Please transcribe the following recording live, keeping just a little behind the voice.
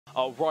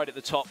are right at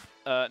the top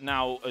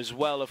now as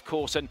well, of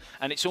course, and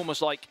it's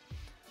almost like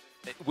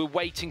we're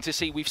waiting to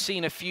see. We've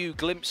seen a few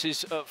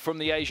glimpses from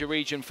the Asia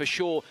region for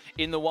sure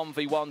in the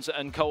 1v1s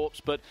and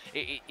co-ops, but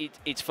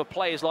it's for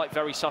players like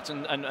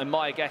Verysutton and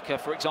Maya Geka,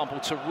 for example,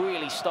 to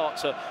really start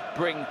to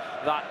bring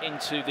that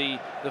into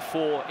the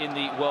fore in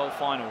the World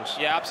Finals.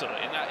 Yeah,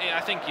 absolutely. And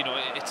I think, you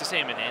know, it's the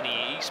same in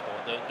any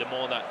e-sport. The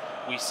more that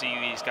we see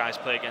these guys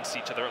play against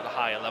each other at the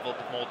higher level,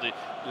 the more the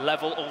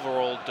level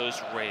overall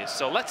does raise.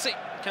 So let's see,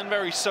 can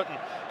Verysutton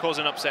cause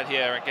an upset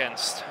here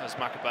against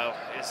Usmakabyle?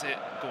 Is it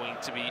going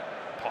to be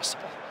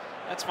possible?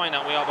 Let's find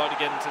out. We are about to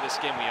get into this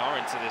game. We are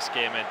into this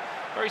game, and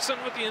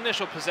Verysutton with the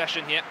initial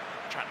possession here,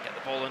 trying to get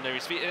the ball under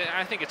his feet.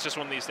 I think it's just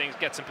one of these things,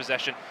 get some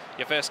possession.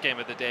 Your first game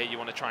of the day, you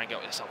want to try and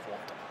get yourself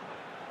warmed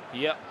up.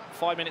 Yep,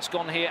 5 minutes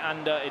gone here,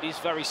 and it is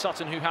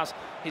Verysutton who has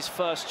his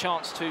first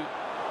chance to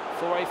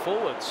foray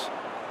forwards.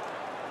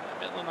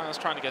 Maitland Niles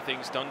trying to get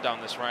things done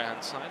down this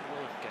right-hand side.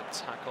 Will get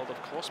tackled,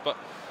 of course, but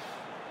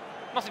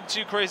nothing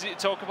too crazy to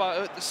talk about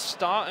at the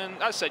start. And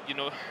as I said, you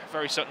know,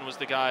 Verysutton was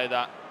the guy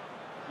that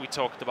we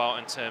talked about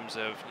in terms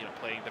of, you know,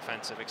 playing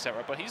defensive,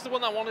 etc. But he's the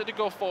one that wanted to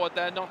go forward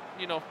there, not,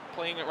 you know,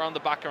 playing it around the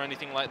back or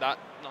anything like that.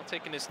 Not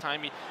taking his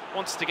time. He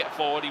wants to get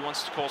forward. He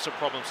wants to cause some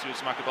problems to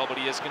Usmakabyle, but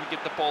he is going to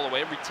give the ball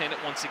away. Retain it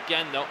once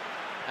again, though,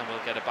 and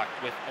we'll get it back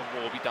with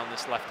Awarby down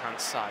this left-hand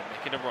side,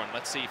 making a run.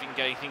 Let's see if he can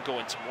get anything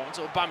going towards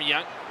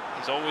Aubameyang.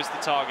 He's always the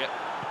target.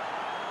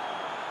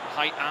 The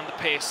height and the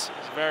pace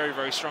is very,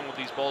 very strong with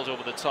these balls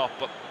over the top,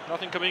 but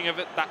nothing coming of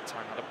it that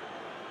time, Adam.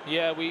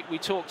 Yeah, we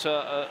talked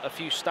a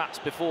few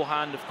stats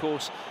beforehand, of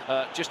course,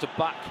 just to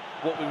back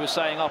what we were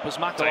saying up.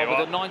 Usmakabyle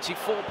with a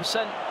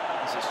 94%,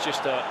 as it's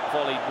just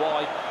volleyed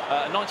wide,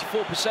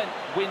 94%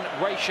 win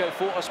ratio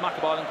for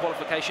Usmakabyle in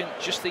qualification,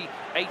 just the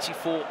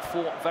 84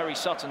 for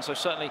Verysutton, so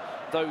certainly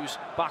those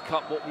back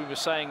up what we were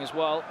saying as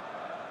well.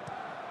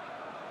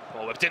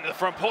 Ball whipped into the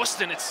front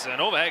post, and it's an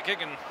overhead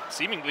kick and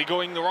seemingly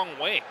going the wrong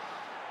way.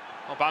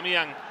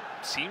 Aubameyang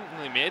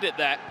seemingly made it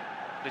there,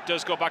 but it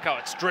does go back out.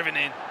 It's driven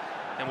in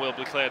and will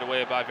be cleared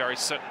away by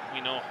Verysutton.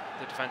 We know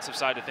the defensive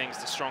side of things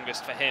the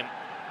strongest for him.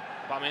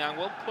 Aubameyang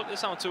will put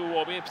this out to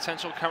Awarby, a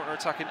potential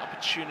counter-attacking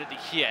opportunity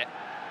here,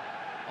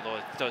 although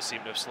it does seem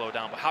to have slowed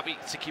down, but happy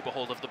to keep a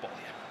hold of the ball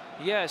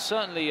here. Yeah,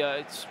 certainly.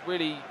 It's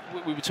really,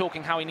 we were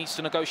talking how he needs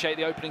to negotiate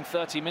the opening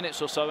 30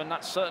 minutes or so, and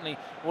that's certainly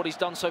what he's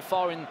done so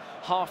far in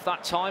half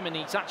that time, and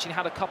he's actually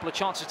had a couple of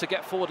chances to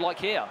get forward like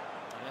here. Yeah,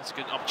 that's a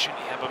good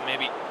opportunity here, but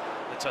maybe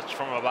the touch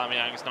from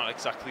Aubameyang is not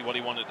exactly what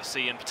he wanted to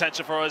see, and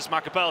potential for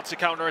Usmakabyle to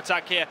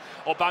counter-attack here.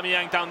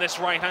 Aubameyang down this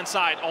right-hand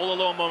side, all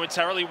alone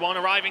momentarily, one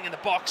arriving in the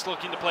box,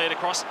 looking to play it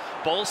across.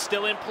 Ball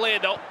still in play,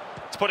 though.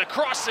 To put a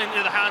cross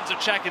into the hands of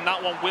Czech, and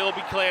that one will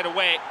be cleared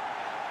away.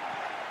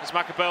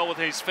 Usmakabyle with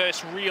his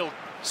first real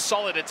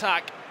solid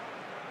attack.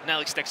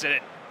 Nelly sticks it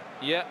in.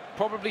 Yeah,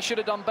 probably should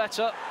have done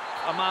better.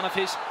 A man of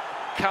his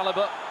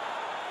calibre,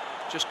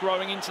 just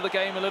growing into the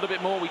game a little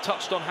bit more. We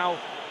touched on how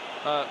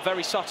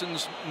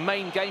Verysutton's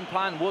main game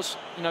plan was,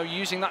 you know,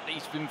 using that.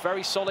 He's been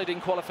very solid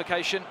in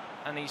qualification,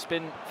 and he's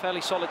been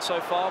fairly solid so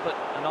far, but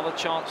another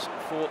chance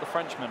for the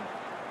Frenchman.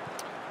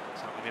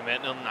 It's not going to be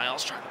Maitland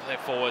Niles trying to play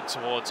forward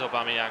towards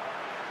Aubameyang.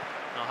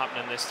 Not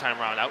happening this time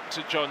round. Out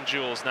to John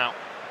Jules now.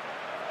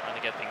 Trying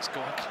to get things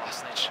going.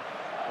 Klasnic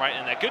right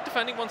in there. Good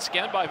defending once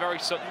again by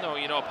Verysutton, though.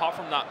 You know, apart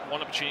from that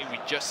one opportunity we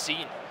just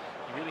seen,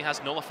 he really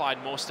has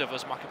nullified most of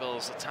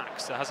Usmakabyle's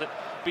attacks. There hasn't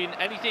been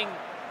anything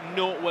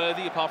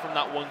noteworthy apart from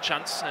that one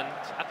chance, and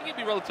I think he'd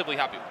be relatively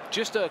happy.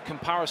 Just a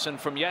comparison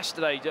from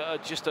yesterday,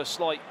 just a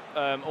slight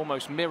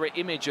almost mirror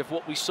image of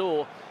what we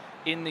saw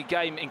in the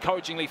game,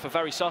 encouragingly for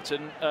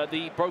Verysutton,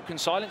 the Broken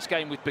Silence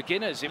game with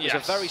beginners. It was a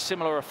very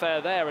similar affair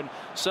there, and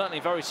certainly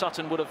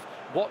Verysutton would have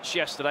watched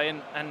yesterday,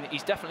 and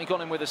he's definitely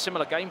gone in with a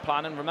similar game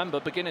plan. And remember,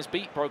 beginners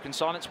beat Broken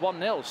Silence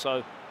 1-0,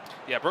 so...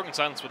 Yeah, Broken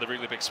Silence were a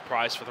really big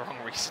surprise for the wrong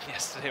reason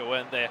yesterday,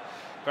 weren't they?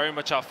 Very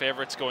much our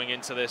favourites going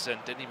into this,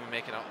 and didn't even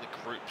make it out of the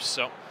group.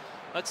 So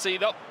let's see,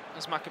 though.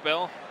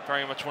 Usmakabyle,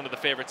 very much one of the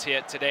favourites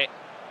here today.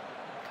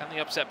 Can the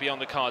upset be on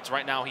the cards?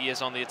 Right now he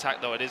is on the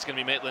attack, though. It is going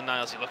to be Maitland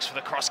Niles. He looks for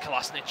the cross.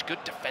 Klasnic,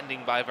 good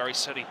defending by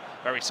Verysutton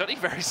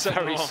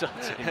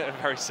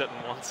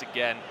once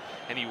again,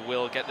 and he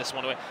will get this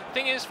one away. The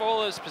thing is, for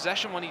all his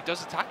possession, when he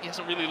does attack, he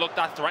hasn't really looked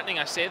that threatening.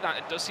 I say that,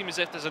 it does seem as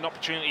if there's an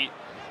opportunity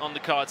on the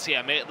cards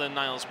here. Maitland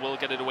Niles will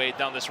get it away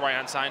down this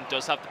right-hand side.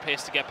 Does have the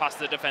pace to get past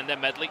the defender.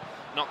 Medley,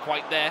 not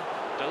quite there.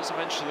 Does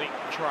eventually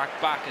track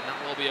back, and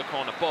that will be a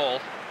corner ball.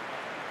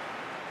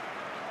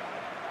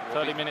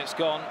 30 minutes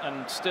gone,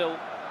 and still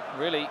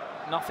really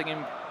nothing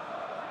in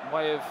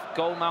way of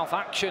goal-mouth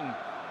action,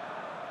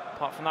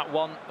 apart from that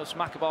one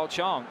Usmakabyle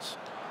chance.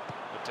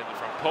 Whipped in the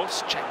front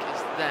post. Czech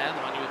is there.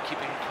 The man who will keep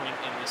him coming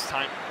in this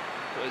time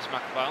for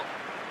Usmakabyle.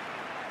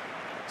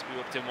 To be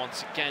whipped in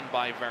once again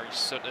by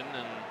Verysutton,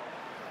 and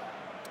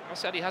I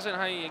said he hasn't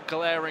had any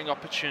glaring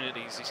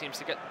opportunities. He seems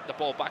to get the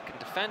ball back and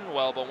defend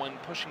well, but when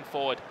pushing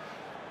forward,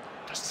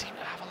 doesn't seem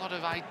to have a lot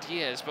of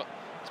ideas. But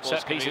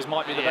set pieces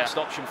might be the best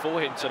option for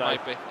him today.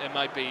 It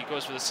might be. He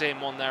goes for the same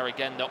one there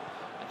again, though.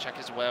 And check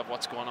is aware of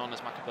what's going on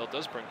as Usmakabyle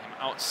does bring him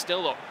out.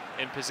 Still up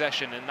in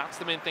possession, and that's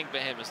the main thing for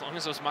him. As long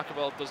as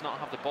Usmakabyle does not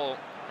have the ball,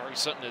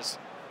 Verysutton is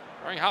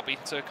very happy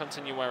to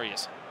continue where he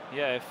is.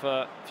 Yeah, if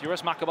you're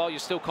Usmakabyle, you're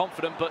still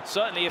confident, but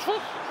certainly if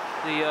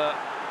the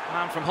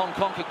man from Hong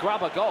Kong could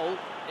grab a goal,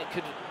 it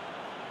could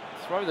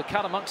throw the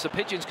cat amongst the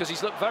pigeons, because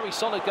he's looked very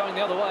solid going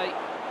the other way.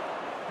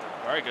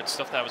 Very good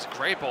stuff there. It was a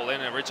great ball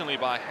in originally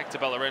by Hector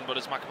Bellerin, but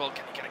Usmakabyle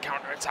can get a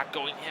counter-attack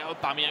going here.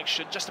 Aubameyang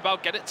should just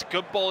about get it. It's a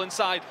good ball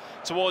inside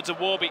towards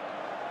Iwobi.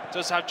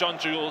 Does have John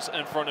Jules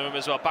in front of him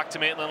as well. Back to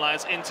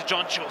Maitland-Niles, into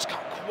John Jules.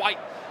 Can't quite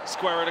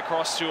square it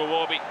across to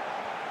Iwobi.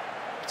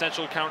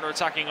 Potential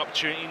counter-attacking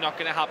opportunity, not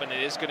going to happen.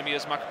 It is going to be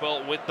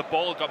Usmakabyle with the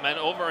ball. Got men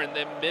over in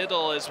the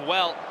middle as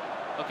well.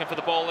 Looking for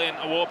the ball in.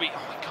 Iwobi,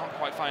 oh, he can't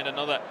quite find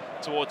another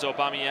towards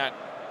Aubameyang.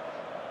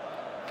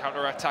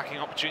 Counter-attacking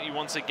opportunity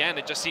once again.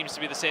 It just seems to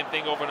be the same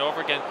thing over and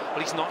over again,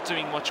 but he's not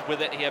doing much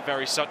with it here,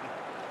 Verysutton.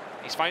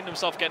 He's finding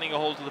himself getting a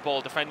hold of the ball,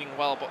 defending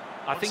well, but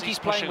I think he's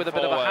playing with a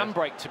bit of a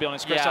handbrake, to be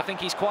honest, Chris. Yeah. I think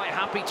he's quite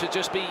happy to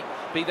just be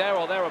there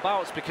or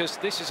thereabouts, because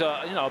this is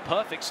a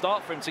perfect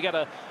start for him to get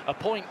a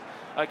point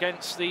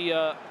against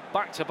the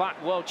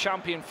back-to-back world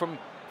champion from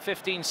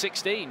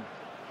 15-16.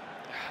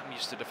 I'm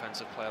used to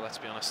defensive player, let's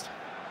be honest.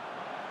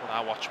 When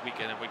I watch week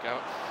in and week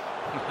out.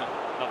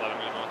 Not that I'm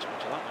going to watch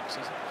much of that next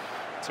season.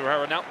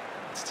 Torreira now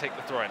to take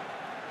the throw in.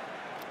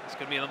 It's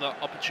going to be another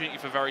opportunity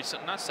for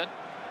Verysutton. As said,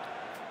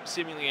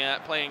 seemingly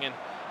playing in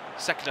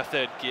second or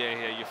third gear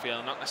here, you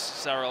feel, not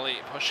necessarily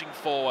pushing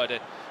forward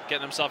and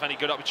getting himself any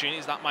good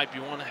opportunities. That might be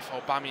one if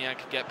Aubameyang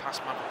could get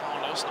past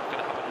Mavropanos. Not going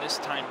to happen this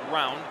time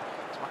round.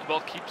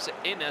 Usmakabyle keeps it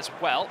in as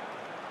well,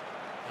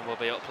 and we'll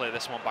be able to play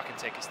this one back and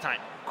take his time.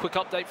 Quick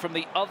update from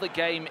the other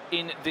game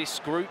in this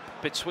group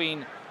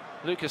between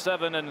Lucas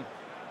Evan and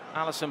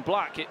Alison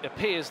Black. It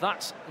appears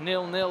that's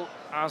 0-0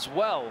 as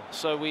well.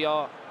 So we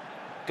are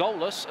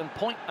goalless and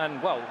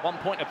 1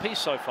 point apiece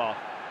so far.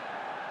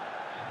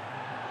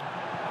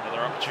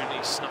 Another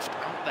opportunity snuffed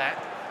out there.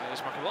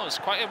 There's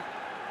quite a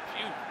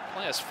few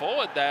players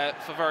forward there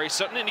for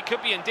Verysutton, and he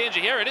could be in danger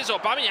here. It is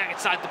Aubameyang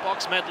inside the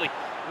box. Medley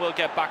will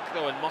get back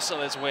though and muscle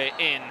his way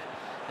in.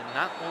 And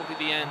that will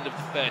be the end of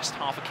the first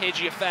half. A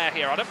cagey affair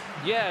here, Adam.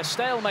 Yeah,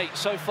 stalemate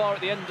so far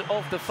at the end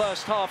of the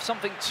first half.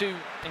 Something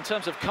in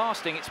terms of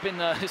casting,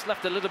 it's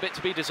left a little bit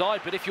to be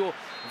desired. But if you're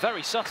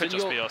Verysutton, could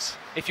just be us.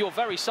 If you're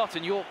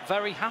Verysutton, you're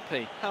very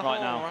happy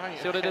right now. Right.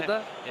 See what I did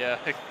there? Yeah,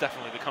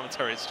 definitely. The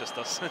commentary is just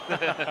us.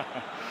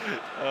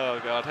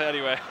 Oh God.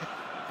 Anyway,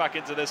 back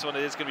into this one.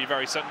 It is going to be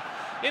Verysutton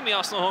in the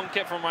Arsenal home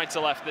kit from right to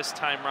left this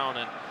time round,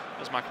 and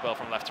Usmakabyle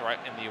from left to right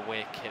in the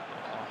away kit.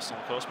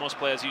 Of course, most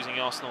players using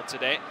Arsenal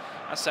today.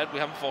 As said, we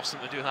haven't forced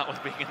them to do that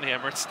with being in the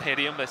Emirates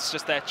Stadium. It's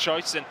just their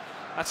choice, and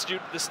that's due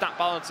to the stat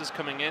balances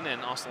coming in,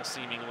 and Arsenal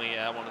seemingly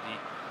one of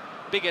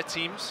the bigger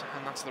teams,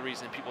 and that's the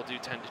reason people do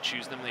tend to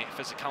choose them. The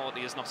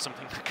physicality is not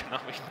something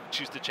that we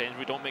choose to change.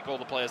 We don't make all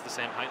the players the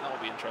same height. That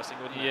would be interesting,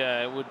 wouldn't it?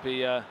 Yeah, it would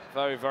be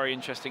very, very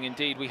interesting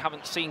indeed. We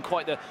haven't seen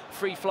quite the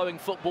free-flowing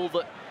football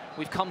that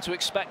we've come to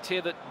expect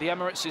here that the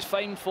Emirates is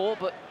famed for,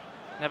 but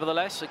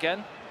nevertheless,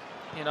 again,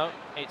 you know,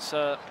 it's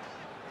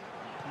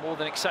more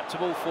than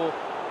acceptable for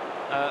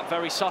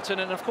Verysutton,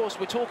 and of course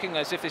we're talking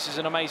as if this is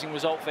an amazing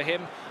result for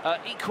him.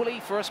 Equally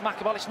for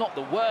Usmakabyle, it's not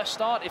the worst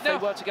start if they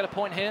were to get a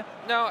point here.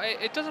 No,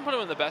 it doesn't put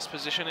him in the best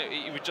position.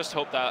 You would just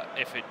hope that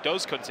if it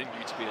does continue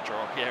to be a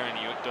draw here and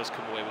he does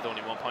come away with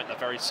only 1 point, that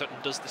Verysutton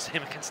does the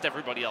same against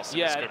everybody else.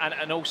 Yeah,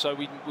 and also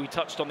we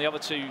touched on the other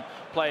two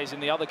players in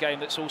the other game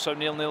that's also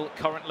 0-0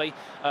 currently.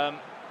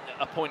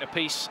 A point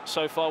apiece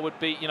so far would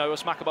be, you know,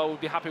 Usmakabyle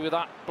would be happy with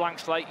that blank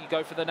slate. You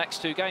go for the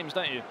next two games,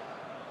 don't you?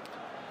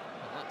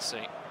 Let's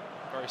see.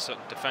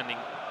 Verysutton defending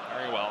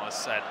very well, as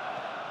said.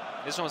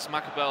 This one's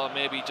Usmakabyle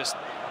maybe just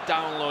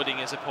downloading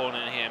his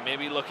opponent here,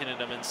 maybe looking at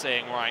him and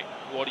saying, right,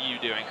 what are you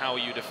doing? How are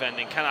you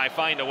defending? Can I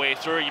find a way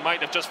through? You might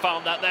have just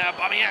found that there.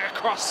 Aubameyang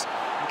across,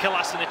 and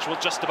Kolasinac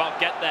will just about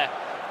get there.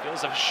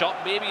 Feels a shot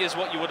maybe is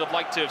what you would have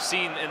liked to have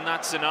seen in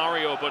that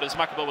scenario, but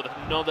Usmakabyle with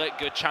another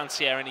good chance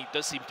here, and he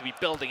does seem to be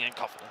building in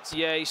confidence.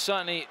 Yeah, he's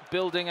certainly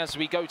building as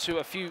we go to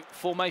a few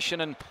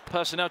formation and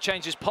personnel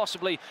changes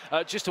possibly.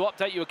 Just to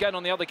update you again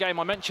on the other game,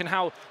 I mentioned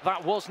how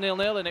that was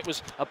 0-0 and it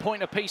was a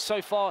point apiece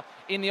so far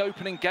in the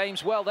opening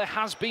games. Well, there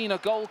has been a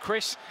goal,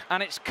 Chris,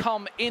 and it's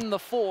come in the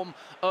form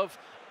of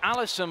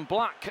Alison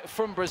Black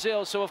from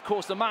Brazil. So, of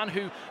course, the man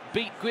who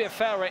beat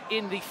Guiafera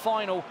in the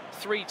final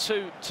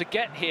 3-2 to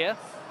get here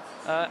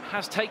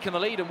has taken the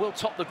lead and will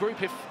top the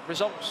group if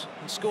results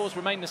and scores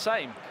remain the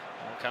same.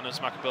 Can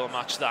Usmakabyle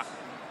match that?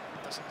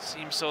 Doesn't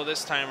seem so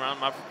this time around.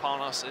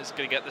 Mavropanos is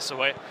going to get this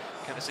away.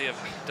 Can I see a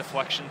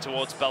deflection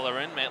towards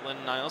Bellerin?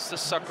 Maitland-Niles to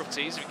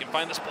Socrates. If we can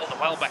find this ball to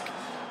Welbeck.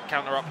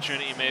 Counter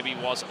opportunity maybe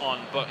was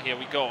on, but here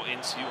we go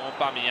into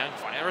Aubameyang.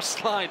 Fire a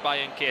slide by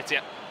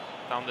Nketiah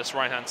down this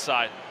right-hand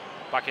side.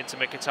 Back into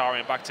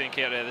Mkhitaryan, back to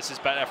Nketiah. This is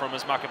better from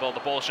Usmakabyle. The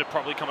ball should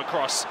probably come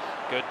across.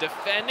 Good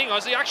defending. Or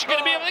is he actually going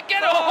to be able to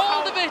get a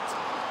hold of it?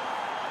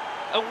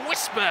 A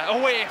whisper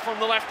away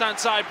from the left-hand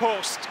side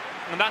post.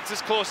 And that's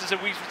as close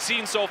as we've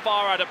seen so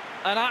far, Adam.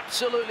 An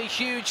absolutely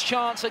huge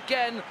chance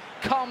again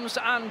comes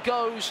and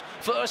goes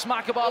for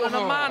Usmakabyle, and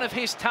a man of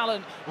his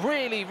talent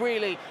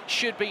really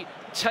should be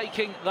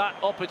taking that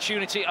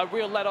opportunity. A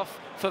real let-off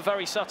for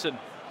Verysutton.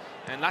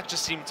 And that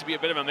just seemed to be a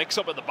bit of a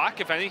mix-up at the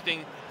back, if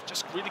anything.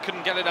 Just really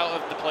couldn't get it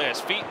out of the player's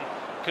feet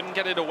and couldn't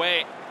get it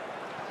away.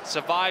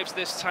 Survives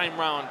this time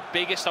round.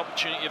 Biggest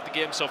opportunity of the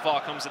game so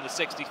far comes in the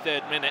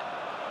 63rd minute.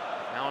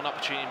 Now an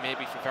opportunity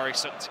maybe for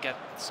Verysutton to get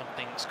some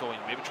things going.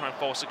 Maybe try and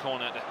force a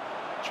corner, to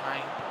try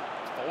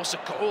and force a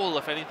goal,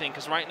 if anything,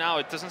 because right now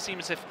it doesn't seem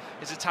as if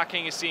his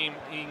attacking is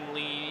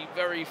seemingly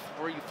very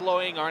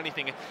free-flowing or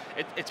anything.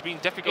 It's been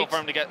difficult for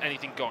him to get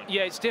anything going.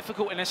 Yeah, it's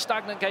difficult in a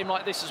stagnant game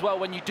like this as well.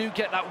 When you do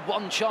get that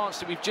one chance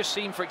that we've just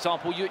seen, for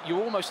example,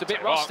 you're almost a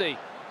bit rusty.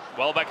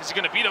 Welbeck, is he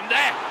going to beat him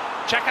there?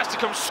 Czech has to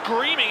come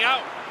screaming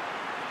out.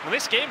 And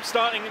this game's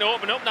starting to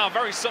open up now.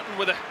 Verysutton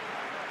with a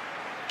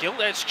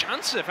gilt-edged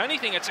chance, if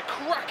anything. It's a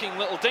cracking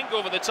little dink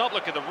over the top.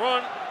 Look at the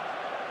run.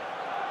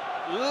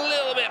 A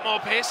little bit more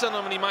pace on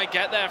him and he might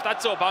get there. If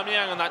that's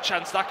Aubameyang on that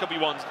chance, that could be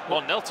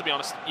 1-0, to be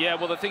honest. Yeah,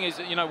 well, the thing is,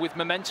 you know, with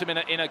momentum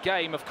in a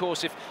game, of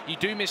course, if you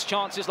do miss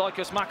chances like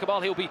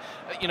Usmakabyle, he'll be,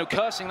 you know,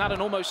 cursing that and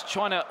almost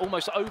trying to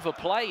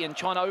overplay and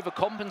trying to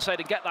overcompensate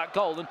and get that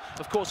goal. And,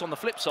 of course, on the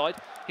flip side,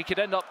 he could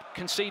end up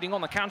conceding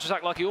on the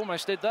counter-attack like he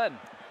almost did then.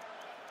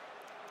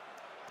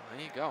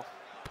 There you go.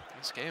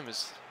 This game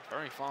is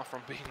very far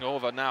from being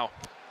over now.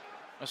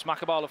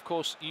 Usmakabyle, of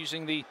course,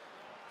 using the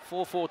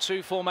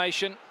 4-4-2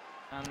 formation.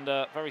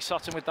 And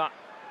Verysutton with that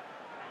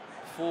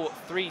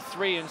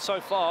 4-3-3, and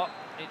so far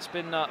it's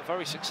been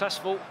very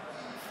successful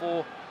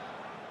for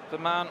the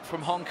man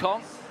from Hong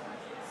Kong.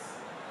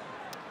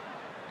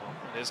 Well,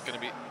 it is going to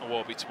be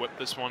Iwobi to whip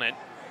this one in.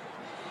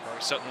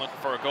 Verysutton looking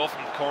for a goal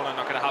from the corner,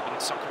 not going to happen.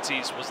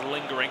 Socrates was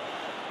lingering.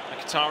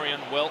 Mkhitaryan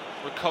will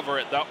recover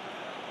it though.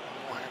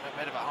 A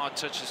bit of a hard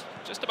touch, is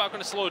just about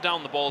going to slow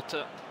down the ball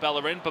to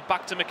Bellerin, but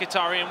back to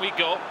Mkhitaryan we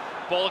go.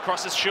 Ball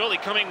across is surely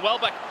coming.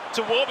 Welbeck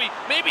to Iwobi.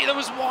 Maybe there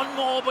was one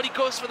more, but he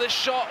goes for the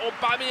shot.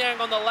 Aubameyang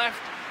on the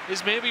left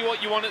is maybe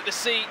what you wanted to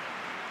see.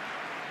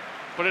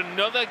 But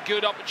another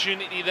good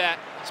opportunity there.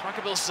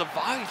 Usmakabyle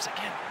survives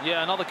again.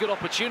 Yeah, another good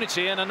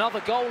opportunity and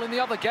another goal in the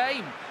other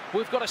game.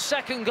 We've got a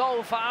second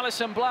goal for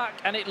Alisson Black,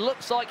 and it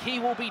looks like he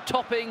will be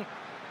topping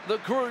the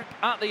group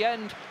at the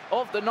end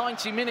of the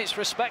 90 minutes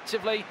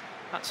respectively.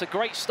 That's a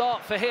great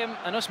start for him,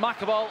 and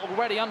Usmakabyle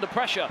already under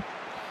pressure.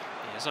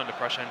 He is under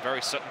pressure, and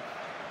Verysutton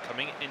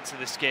coming into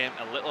this game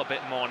a little bit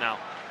more now.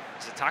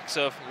 His attacks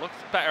have looked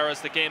better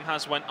as the game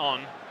has went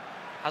on.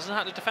 Hasn't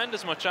had to defend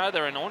as much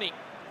either, and only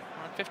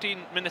around 15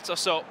 minutes or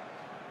so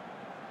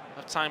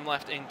of time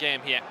left in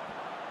game here.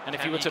 And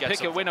if you were to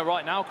pick a winner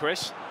right now,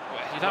 Chris,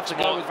 you'd have to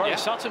go with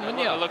Verysutton, wouldn't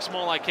you? It looks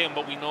more like him,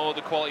 but we know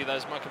the quality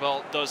that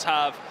Usmakabyle does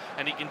have,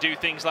 and he can do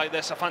things like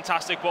this. A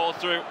fantastic ball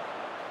through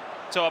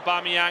to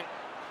Aubameyang.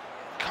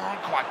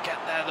 Can't quite get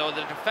there though.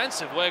 The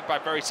defensive work by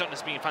Verysutton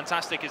has been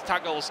fantastic. His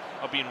tackles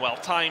are being well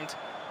timed,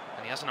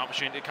 and he has an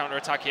opportunity to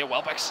counter-attack here.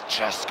 Welbeck's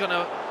just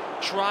gonna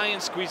try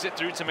and squeeze it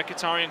through to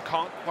Mkhitaryan.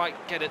 Can't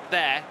quite get it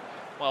there.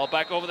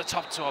 Welbeck over the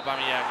top to Aubameyang,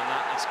 and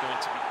that is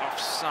going to be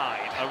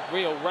offside. A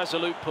real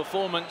resolute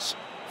performance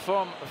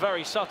from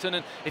Verysutton,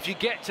 and if you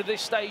get to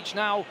this stage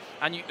now,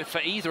 and for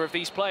either of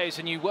these players,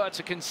 and you were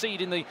to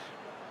concede in the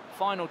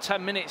final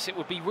 10 minutes, it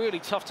would be really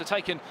tough to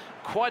take in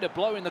quite a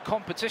blow in the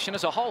competition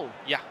as a whole.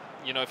 Yeah.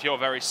 You know, if you're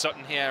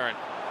Verysutton here and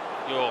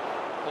you're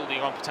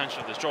holding on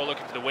potentially this draw,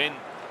 looking for the win,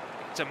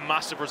 it's a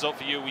massive result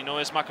for you. We know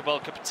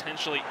Usmakabyle could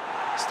potentially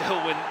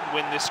still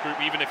win this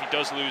group, even if he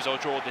does lose or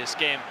draw this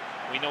game.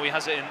 We know he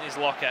has it in his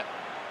locker,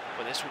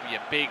 but this would be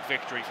a big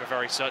victory for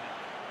Verysutton.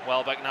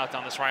 Welbeck now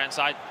down this right-hand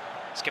side.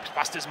 Skips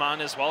past his man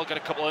as well. Got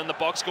a couple in the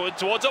box going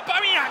towards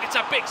Aubameyang. It's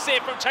a big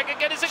save from Czech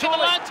again. Is it going to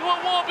land to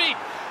Iwobi?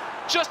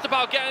 Just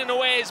about getting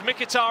away is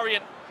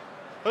Mkhitaryan.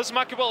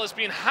 Usmakabyle has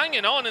been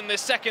hanging on in this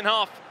second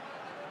half.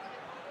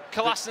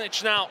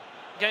 Kolasinac now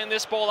getting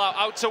this ball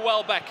out to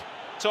Welbeck,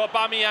 to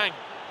Aubameyang.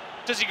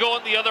 Does he go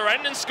at the other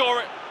end and score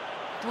it?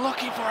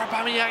 Looking for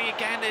Aubameyang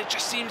again. It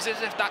just seems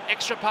as if that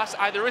extra pass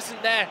either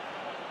isn't there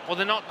or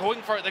they're not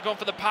going for it. They're going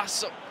for the pass.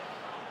 So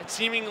it's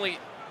seemingly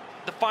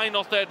the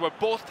final third where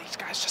both these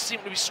guys just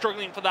seem to be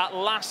struggling for that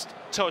last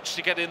touch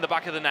to get in the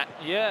back of the net.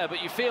 Yeah,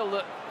 but you feel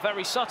that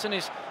Verysutton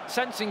is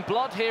sensing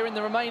blood here in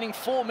the remaining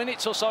 4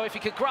 minutes or so. If he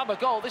could grab a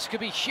goal, this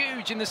could be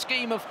huge in the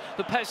scheme of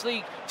the PES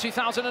League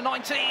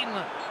 2019.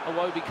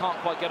 Iwobi can't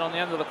quite get on the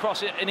end of the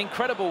cross. An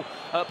incredible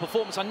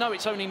performance. I know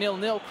it's only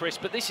 0-0, Chris,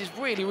 but this is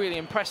really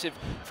impressive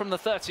from the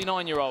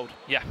 39-year-old.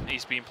 Yeah,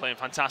 he's been playing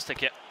fantastic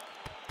here.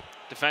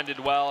 Defended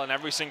well, and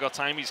every single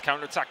time he's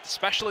counter-attacked,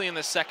 especially in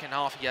the second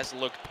half, he has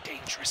looked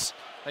dangerous.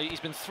 He's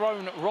been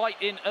thrown right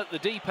in at the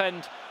deep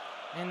end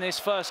in this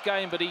first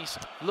game, but he's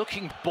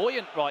looking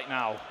buoyant right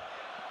now.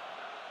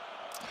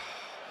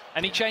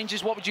 Any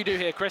changes? What would you do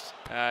here, Chris?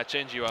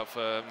 Change you out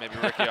for maybe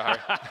Ricky or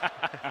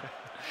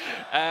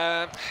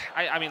Harry.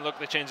 I mean, look,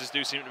 the changes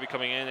do seem to be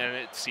coming in, and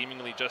it's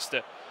seemingly just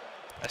a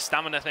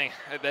stamina thing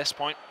at this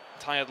point.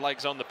 Tired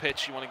legs on the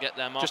pitch, you want to get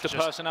them off. Just a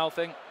personnel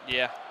thing?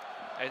 Yeah.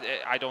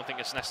 I don't think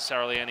it's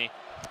necessarily any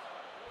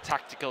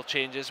tactical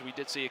changes. We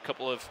did see a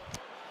couple of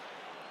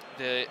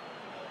the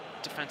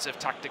defensive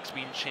tactics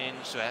being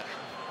changed, where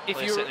if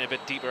play you're sitting a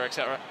bit deeper,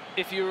 etc.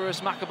 If you were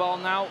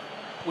Usmakabyle now,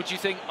 would you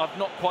think I've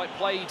not quite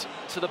played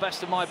to the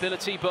best of my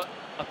ability, but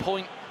a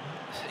point,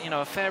 you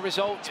know, a fair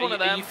result? It's one of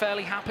them. Are you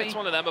fairly happy? It's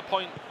one of them. A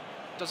point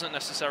doesn't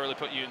necessarily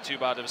put you in too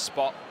bad of a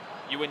spot.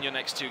 You win your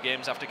next 2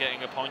 games after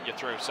getting a point, you're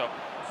through. So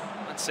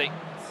let's see.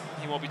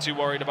 He won't be too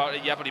worried about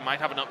it yet, but he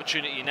might have an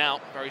opportunity now.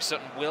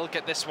 Verysutton will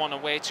get this one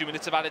away. 2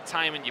 minutes of added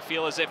time, and you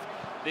feel as if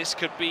this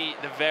could be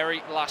the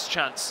very last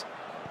chance.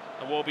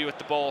 Awobi with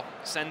the ball,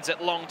 sends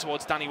it long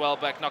towards Danny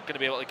Welbeck, not going to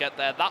be able to get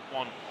there. That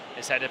one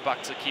is headed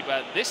back to the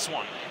keeper. This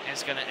one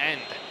is going to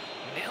end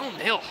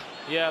 0-0.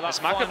 Yeah, that's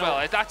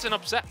Usmakabyle. That's an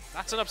upset.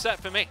 That's an upset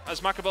for me.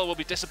 Usmakabyle will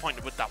be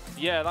disappointed with that one.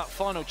 Yeah, that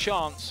final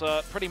chance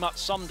pretty much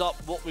summed up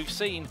what we've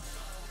seen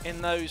in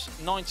those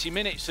 90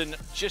 minutes, and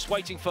just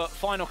waiting for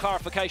final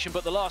clarification.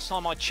 But the last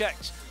time I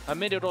checked, a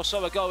minute or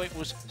so ago, it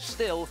was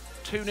still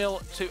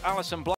 2-0 to Alison Black.